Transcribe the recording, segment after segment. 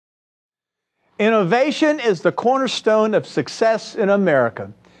Innovation is the cornerstone of success in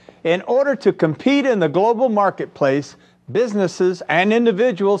America. In order to compete in the global marketplace, businesses and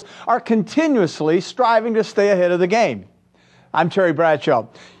individuals are continuously striving to stay ahead of the game. I'm Terry Bradshaw.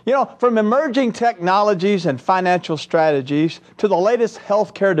 You know, from emerging technologies and financial strategies to the latest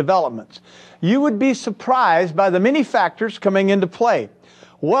healthcare developments, you would be surprised by the many factors coming into play.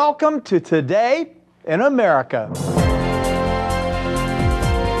 Welcome to Today in America.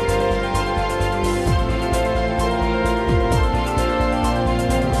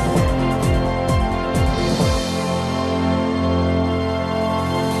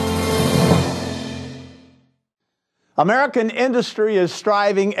 American industry is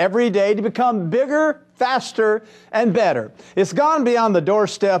striving every day to become bigger, faster, and better. It's gone beyond the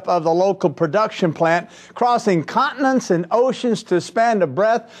doorstep of the local production plant, crossing continents and oceans to span the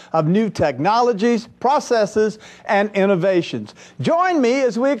breadth of new technologies, processes, and innovations. Join me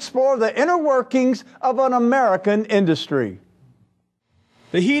as we explore the inner workings of an American industry.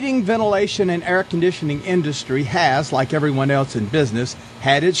 The heating, ventilation, and air conditioning industry has, like everyone else in business,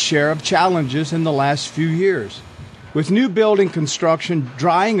 had its share of challenges in the last few years. With new building construction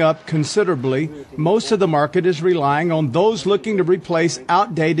drying up considerably, most of the market is relying on those looking to replace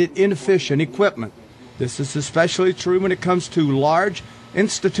outdated, inefficient equipment. This is especially true when it comes to large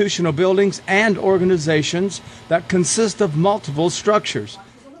institutional buildings and organizations that consist of multiple structures.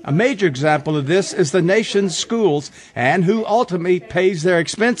 A major example of this is the nation's schools, and who ultimately pays their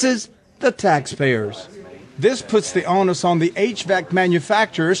expenses? The taxpayers. This puts the onus on the HVAC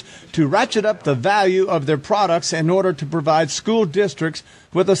manufacturers to ratchet up the value of their products in order to provide school districts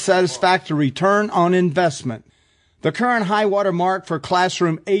with a satisfactory return on investment. The current high water mark for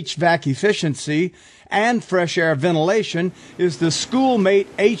classroom HVAC efficiency and fresh air ventilation is the Schoolmate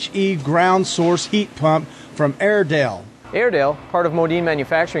HE ground source heat pump from Airedale. Airedale, part of Modine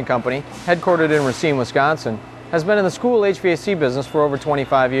Manufacturing Company, headquartered in Racine, Wisconsin, has been in the school HVAC business for over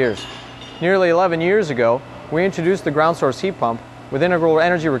 25 years. Nearly 11 years ago, we introduced the ground source heat pump with integral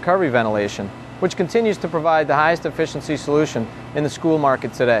energy recovery ventilation, which continues to provide the highest efficiency solution in the school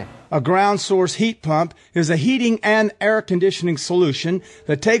market today. A ground source heat pump is a heating and air conditioning solution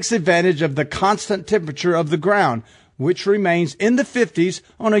that takes advantage of the constant temperature of the ground, which remains in the 50s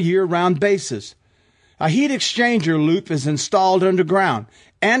on a year-round basis. A heat exchanger loop is installed underground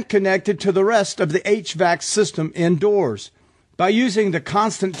and connected to the rest of the HVAC system indoors. By using the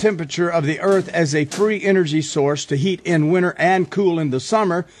constant temperature of the earth as a free energy source to heat in winter and cool in the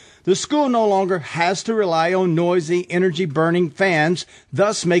summer, the school no longer has to rely on noisy, energy-burning fans,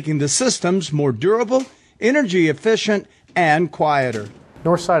 thus making the systems more durable, energy efficient, and quieter.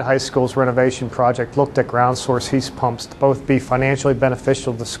 Northside High School's renovation project looked at ground source heat pumps to both be financially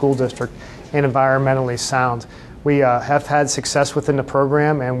beneficial to the school district and environmentally sound. We have had success within the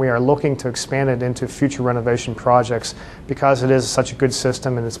program, and we are looking to expand it into future renovation projects because it is such a good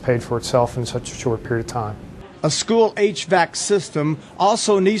system and it's paid for itself in such a short period of time. A school HVAC system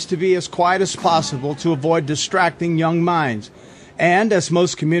also needs to be as quiet as possible to avoid distracting young minds. And as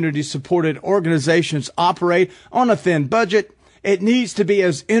most community-supported organizations operate on a thin budget, it needs to be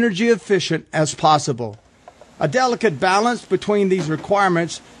as energy efficient as possible. A delicate balance between these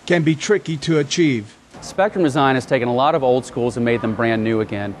requirements can be tricky to achieve. Spectrum Design has taken a lot of old schools and made them brand new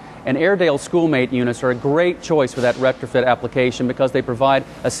again. And Airedale Schoolmate units are a great choice for that retrofit application because they provide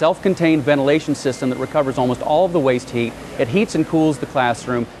a self-contained ventilation system that recovers almost all of the waste heat. It heats and cools the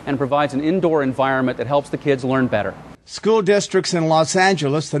classroom and provides an indoor environment that helps the kids learn better. School districts in Los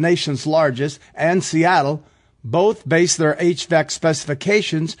Angeles, the nation's largest, and Seattle both base their HVAC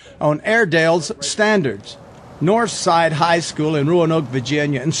specifications on Airedale's standards. Northside High School in Roanoke,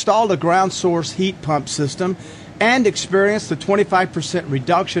 Virginia, installed a ground source heat pump system and experienced a 25%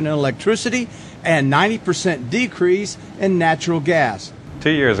 reduction in electricity and 90% decrease in natural gas.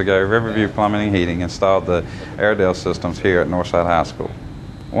 2 years ago, Riverview Plumbing and Heating installed the Airedale systems here at Northside High School.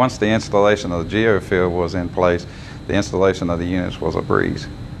 Once the installation of the geofield was in place, the installation of the units was a breeze.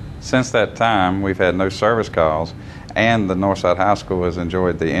 Since that time, we've had no service calls, and the Northside High School has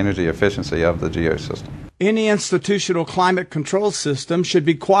enjoyed the energy efficiency of the geo system. Any institutional climate control system should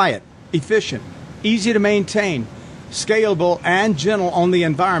be quiet, efficient, easy to maintain, scalable, and gentle on the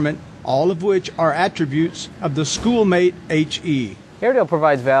environment, all of which are attributes of the Schoolmate HE. Airedale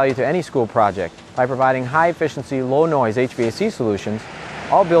provides value to any school project by providing high-efficiency, low-noise HVAC solutions,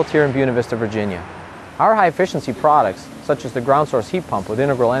 all built here in Buena Vista, Virginia. Our high-efficiency products, such as the ground source heat pump with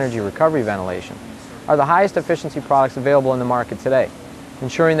integral energy recovery ventilation, are the highest efficiency products available in the market today,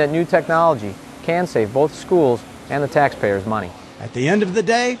 ensuring that new technology can save both schools and the taxpayers money. At the end of the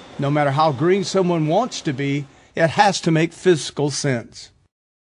day, no matter how green someone wants to be, it has to make fiscal sense.